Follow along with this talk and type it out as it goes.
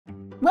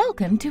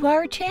Welcome to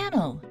our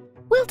channel.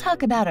 We'll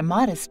talk about a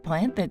modest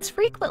plant that's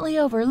frequently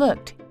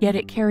overlooked, yet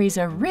it carries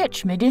a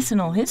rich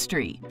medicinal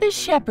history, the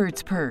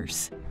shepherd's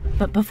purse.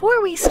 But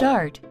before we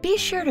start, be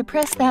sure to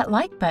press that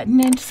like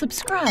button and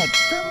subscribe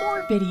for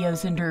more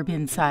videos and herb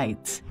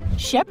insights.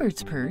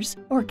 Shepherd's purse,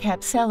 or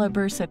Capsella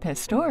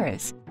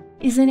bursa-pastoris,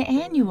 is an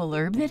annual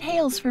herb that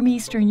hails from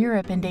Eastern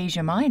Europe and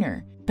Asia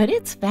Minor, but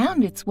it's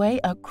found its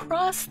way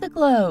across the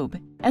globe.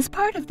 As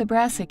part of the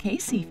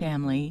Brassicaceae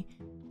family,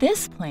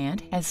 this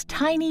plant has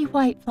tiny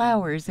white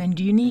flowers and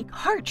unique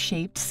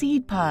heart-shaped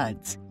seed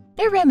pods.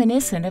 They're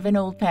reminiscent of an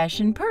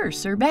old-fashioned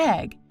purse or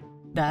bag,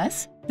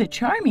 thus the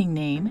charming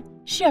name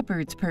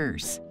shepherd's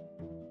purse.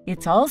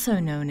 It's also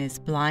known as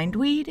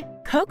blindweed,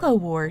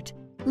 cocoa-wort,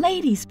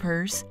 lady's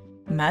purse,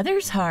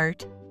 mother's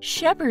heart,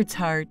 shepherd's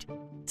heart,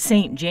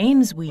 St.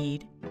 James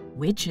weed,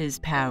 witch's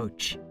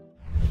pouch.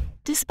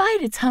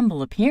 Despite its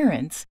humble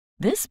appearance,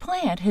 this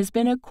plant has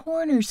been a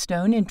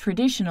cornerstone in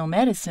traditional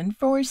medicine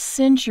for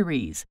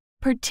centuries,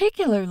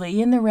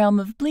 particularly in the realm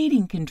of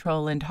bleeding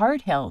control and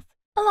heart health,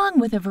 along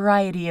with a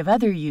variety of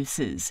other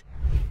uses.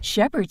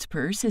 Shepherd's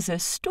purse is a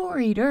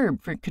storied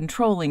herb for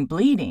controlling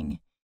bleeding.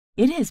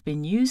 It has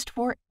been used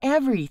for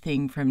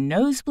everything from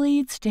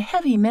nosebleeds to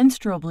heavy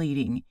menstrual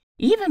bleeding,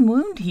 even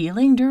wound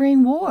healing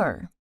during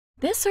war.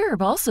 This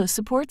herb also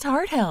supports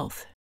heart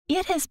health.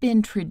 It has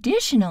been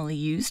traditionally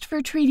used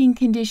for treating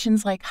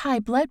conditions like high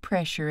blood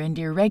pressure and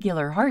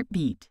irregular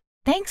heartbeat.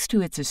 Thanks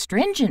to its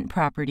astringent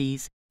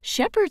properties,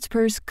 shepherd's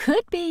purse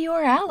could be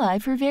your ally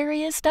for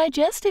various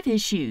digestive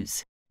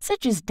issues,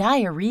 such as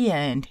diarrhea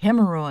and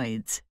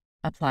hemorrhoids.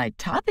 Applied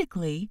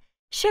topically,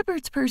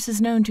 shepherd's purse is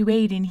known to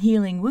aid in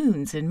healing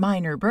wounds and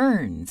minor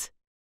burns.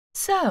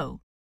 So,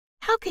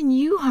 how can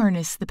you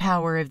harness the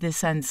power of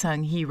this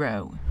unsung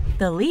hero?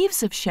 The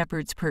leaves of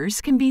shepherd's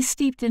purse can be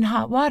steeped in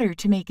hot water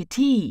to make a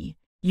tea.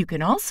 You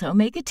can also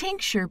make a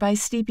tincture by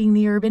steeping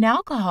the herb in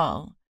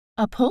alcohol.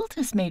 A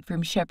poultice made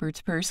from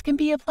shepherd's purse can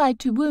be applied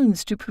to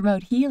wounds to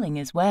promote healing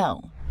as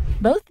well.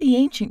 Both the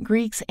ancient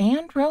Greeks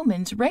and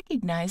Romans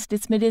recognized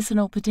its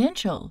medicinal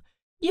potential,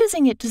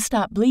 using it to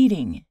stop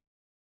bleeding.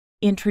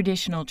 In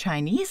traditional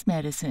Chinese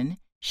medicine,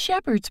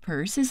 shepherd's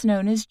purse is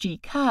known as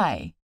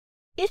jikai.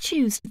 It's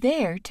used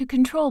there to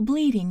control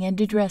bleeding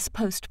and address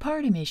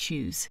postpartum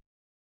issues.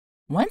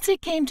 Once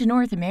it came to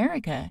North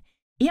America,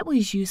 it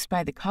was used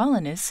by the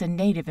colonists and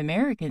Native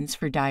Americans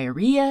for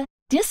diarrhea,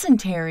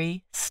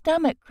 dysentery,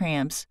 stomach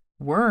cramps,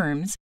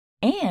 worms,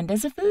 and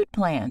as a food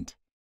plant.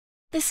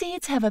 The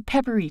seeds have a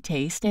peppery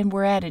taste and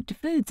were added to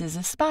foods as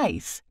a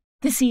spice.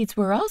 The seeds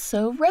were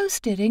also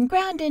roasted and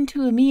ground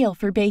into a meal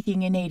for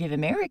baking a Native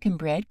American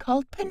bread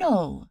called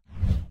pinole.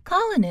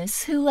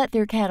 Colonists who let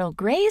their cattle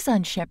graze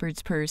on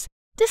shepherd's purse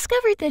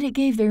discovered that it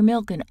gave their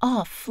milk an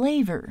off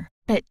flavor.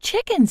 But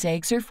chickens'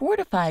 eggs are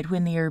fortified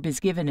when the herb is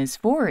given as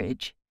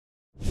forage.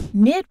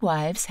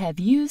 Midwives have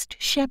used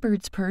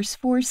shepherd's purse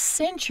for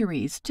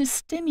centuries to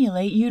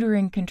stimulate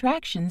uterine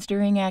contractions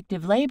during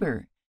active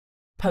labor.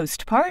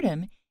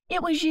 Postpartum,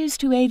 it was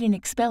used to aid in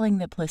expelling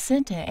the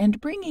placenta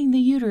and bringing the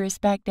uterus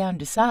back down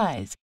to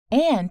size,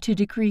 and to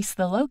decrease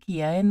the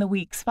lochia in the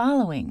weeks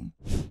following.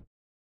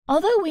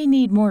 Although we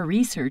need more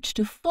research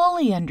to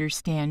fully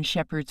understand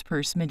shepherd's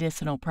purse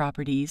medicinal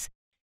properties,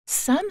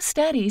 some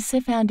studies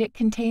have found it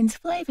contains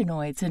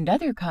flavonoids and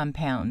other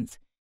compounds.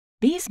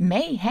 These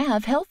may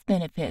have health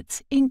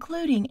benefits,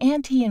 including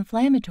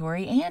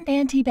anti-inflammatory and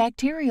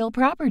antibacterial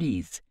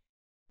properties.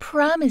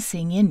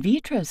 Promising in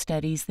vitro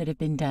studies that have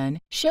been done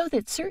show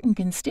that certain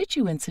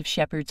constituents of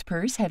shepherd's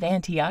purse have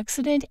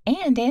antioxidant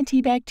and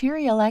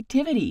antibacterial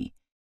activity.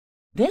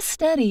 This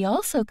study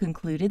also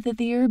concluded that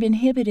the herb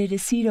inhibited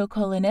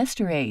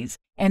acetylcholinesterase,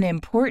 an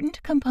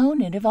important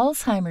component of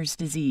Alzheimer's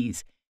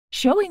disease,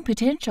 showing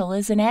potential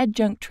as an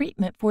adjunct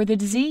treatment for the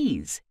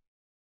disease.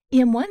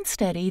 In one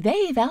study,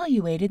 they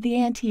evaluated the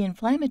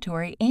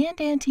anti-inflammatory and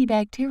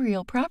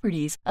antibacterial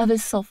properties of a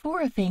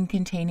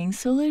sulforaphane-containing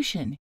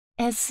solution,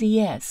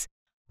 SCS,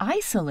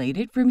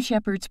 isolated from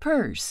shepherd's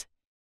purse.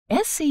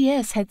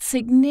 SCS had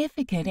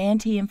significant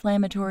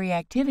anti-inflammatory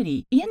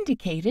activity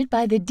indicated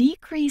by the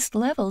decreased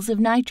levels of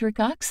nitric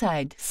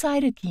oxide,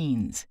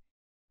 cytokines.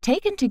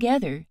 Taken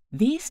together,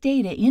 these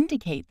data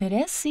indicate that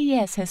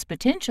SCS has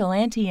potential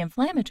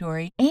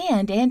anti-inflammatory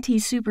and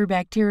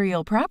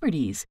anti-superbacterial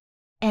properties,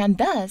 and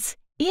thus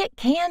it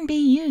can be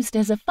used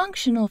as a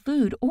functional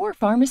food or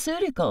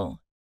pharmaceutical.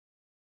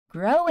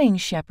 Growing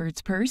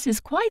shepherd's purse is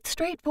quite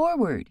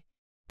straightforward.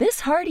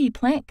 This hardy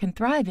plant can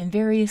thrive in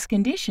various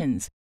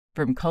conditions,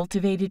 from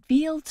cultivated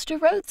fields to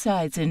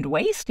roadsides and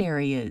waste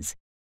areas.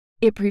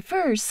 It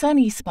prefers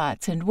sunny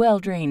spots and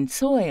well-drained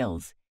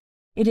soils.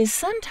 It is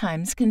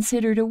sometimes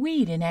considered a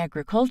weed in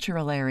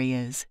agricultural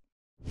areas.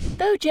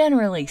 Though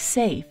generally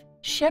safe,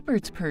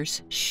 shepherd's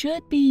purse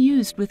should be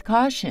used with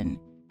caution.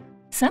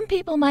 Some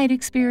people might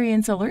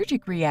experience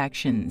allergic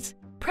reactions.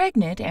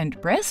 Pregnant and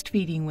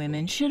breastfeeding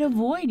women should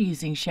avoid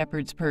using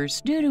shepherd's purse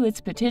due to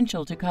its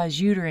potential to cause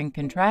uterine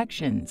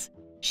contractions.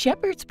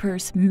 Shepherd's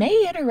purse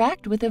may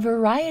interact with a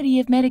variety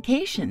of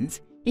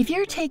medications. If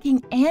you're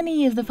taking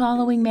any of the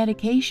following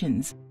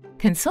medications,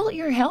 Consult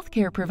your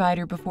healthcare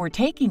provider before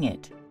taking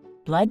it.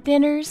 Blood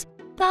thinners,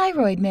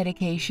 thyroid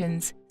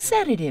medications,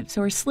 sedatives,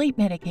 or sleep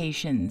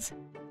medications.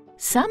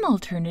 Some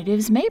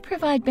alternatives may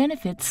provide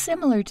benefits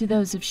similar to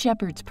those of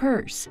shepherd's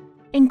purse,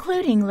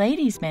 including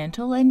lady's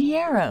mantle and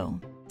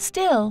yarrow.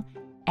 Still,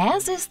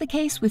 as is the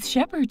case with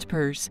shepherd's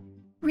purse,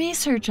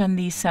 research on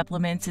these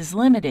supplements is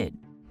limited.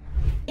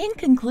 In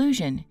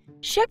conclusion,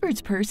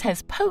 shepherd's purse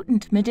has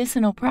potent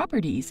medicinal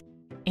properties,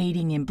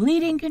 aiding in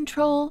bleeding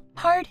control,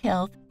 heart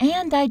health,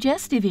 and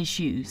digestive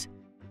issues.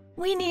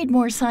 We need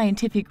more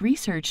scientific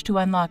research to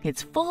unlock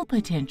its full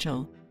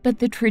potential, but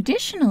the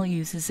traditional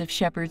uses of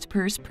shepherd's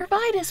purse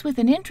provide us with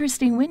an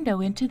interesting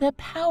window into the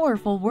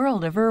powerful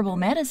world of herbal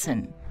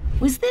medicine.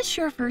 Was this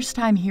your first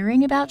time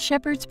hearing about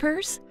shepherd's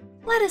purse?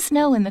 Let us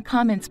know in the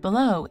comments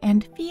below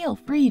and feel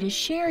free to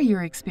share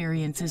your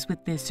experiences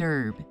with this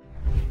herb.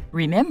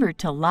 Remember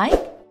to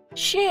like,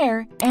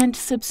 share, and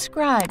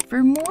subscribe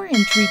for more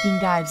intriguing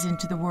dives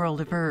into the world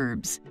of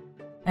herbs.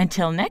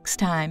 Until next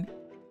time,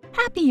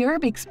 happy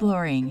herb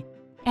exploring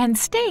and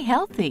stay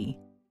healthy!